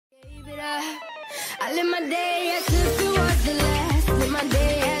I live my day as if it was the last. Live my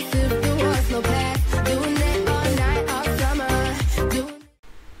day as if there was no past. Doing it all night, all summer.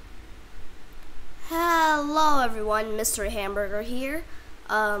 Hello everyone, Mr. Hamburger here.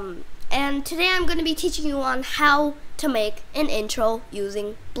 And today I'm going to be teaching you on how to make an intro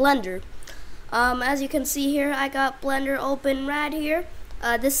using Blender. As you can see here, I got Blender open right here.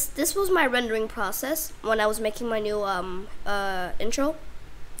 This was my rendering process when I was making my new intro.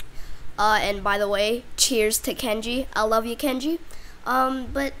 And by the way, cheers to Kenji. I love you, Kenji.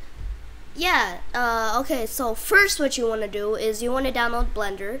 But yeah, okay, so first what you want to do is you want to download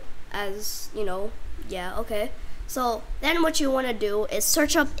Blender, as you know. Yeah, okay. So then what you want to do is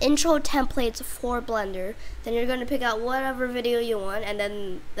search up intro templates for Blender. Then you're going to pick out whatever video you want, and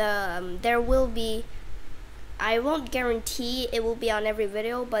then there will be, I won't guarantee it will be on every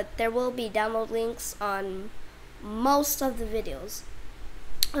video, but there will be download links on most of the videos.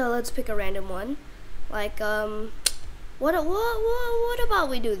 Let's pick a random one. Like what about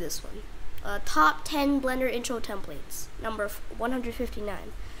we do this one? Top 10 Blender intro templates, number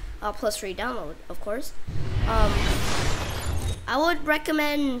 159. Plus free download, of course. I would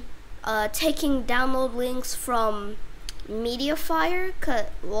recommend taking download links from Mediafire,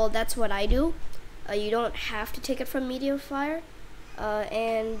 well, that's what I do. You don't have to take it from Mediafire.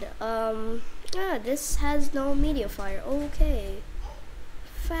 Yeah, this has no Mediafire. Okay.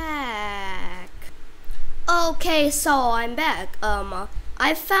 Okay, so I'm back.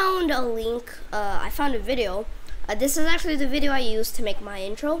 I found a link, I found a video. This is actually the video I used to make my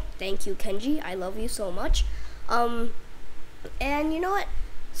intro. Thank you, Kenji. I love you so much. And you know what?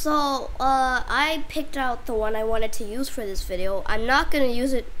 So, I picked out the one I wanted to use for this video. I'm not going to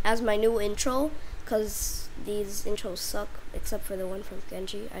use it as my new intro, because these intros suck, except for the one from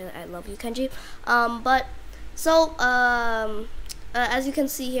Kenji. I love you, Kenji. As you can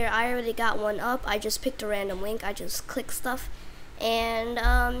see here, I already got one up. I just picked a random link. I just click stuff. And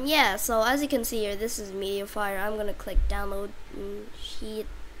yeah, so as you can see here, this is Mediafire. I'm gonna click download sheet.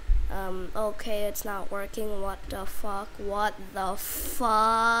 Okay, it's not working. What the fuck?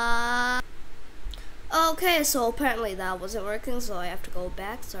 Okay, so apparently that wasn't working, so I have to go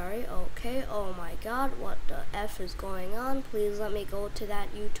back. Sorry. Okay. Oh my god, what the F is going on? Please let me go to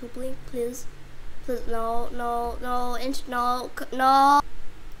that YouTube link, please. Please, no.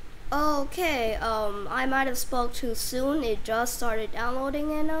 Okay, I might have spoke too soon. It just started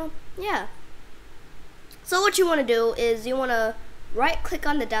downloading, and yeah. So what you want to do is you want to right click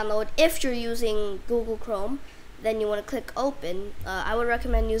on the download. If you're using Google Chrome, then you want to click open. I would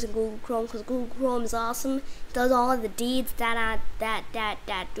recommend using Google Chrome because Google Chrome is awesome. It does all of the deeds that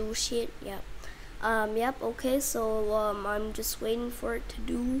do shit. Yep. Yep. Okay, so I'm just waiting for it to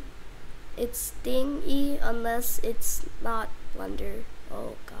do its thingy, unless it's not Blender.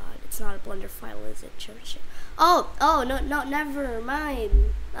 Oh god. It's not a Blender file, is it? Shit. Oh, no, never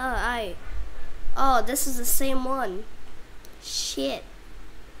mind. Oh, this is the same one. Shit.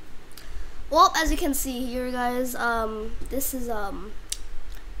 Well, as you can see here, guys, this is,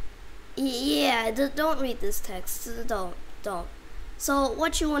 yeah, don't read this text. Don't. So,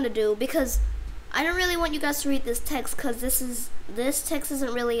 what you want to do, because I don't really want you guys to read this text, because this text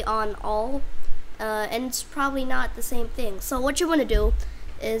isn't really on all, and it's probably not the same thing. So, what you want to do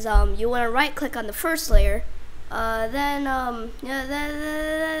is you want to right click on the first layer, then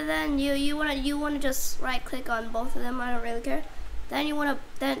you want to just right click on both of them. I don't really care. Then you want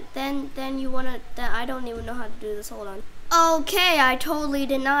to I don't even know how to do this. Hold on. Okay, I totally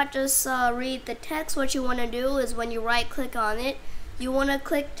did not just read the text. What you want to do is when you right click on it, you want to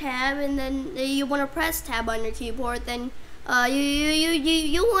click tab, and then you want to press tab on your keyboard. Then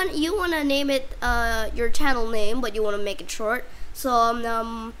you want to name it your channel name, but you want to make it short. So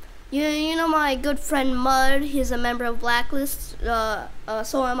you know my good friend Mud, he's a member of Blacklist,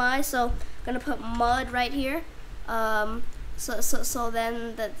 so am I, so I'm gonna put Mud right here. So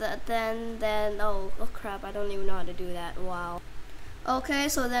then oh crap, I don't even know how to do that. Wow. Okay,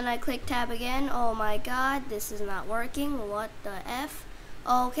 so then I click tab again. Oh my god, this is not working. What the F?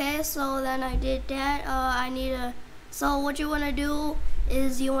 Okay, so then I did that. So what you wanna do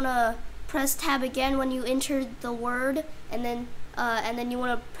is you wanna press tab again when you enter the word, and then you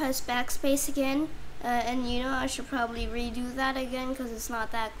want to press backspace again, and you know, I should probably redo that again because it's not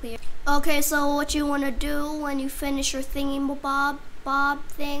that clear. Okay, so what you want to do when you finish your bob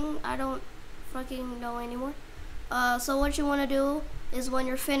thing, I don't fucking know anymore. So what you want to do is when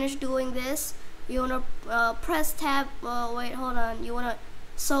you're finished doing this, you want to press tab. Wait, hold on.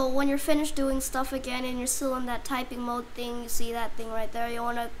 So when you're finished doing stuff again and you're still in that typing mode thing, you see that thing right there, you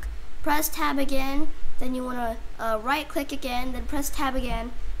want to press tab again, then you want to right click again, then press tab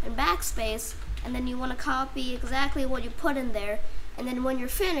again and backspace, and then you want to copy exactly what you put in there. And then when you're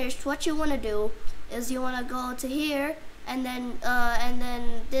finished, what you want to do is you want to go to here, and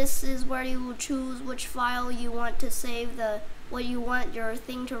then this is where you will choose which file you want to save what you want your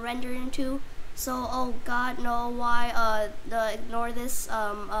thing to render into. So, oh god, no, why, ignore this,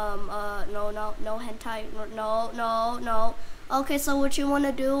 no hentai, no. Okay, so what you want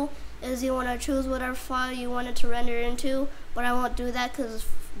to do is you want to choose whatever file you want it to render into, but I won't do that because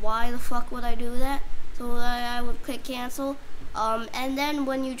why the fuck would I do that? So I would click cancel, and then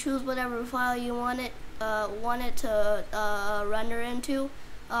when you choose whatever file you want it to render into,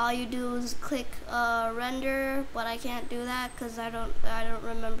 all you do is click render, but I can't do that because I don't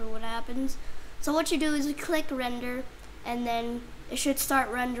remember what happens. So what you do is you click render, and then it should start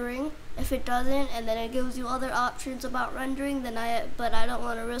rendering. If it doesn't, and then it gives you other options about rendering, but I don't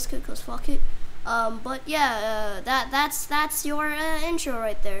want to risk it because fuck it. But yeah, that's your intro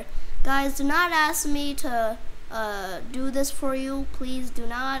right there, guys. Do not ask me to do this for you. Please do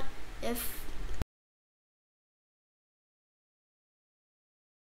not. If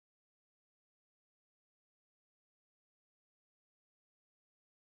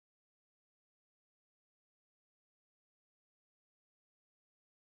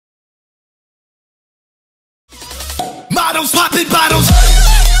Models popping bottles.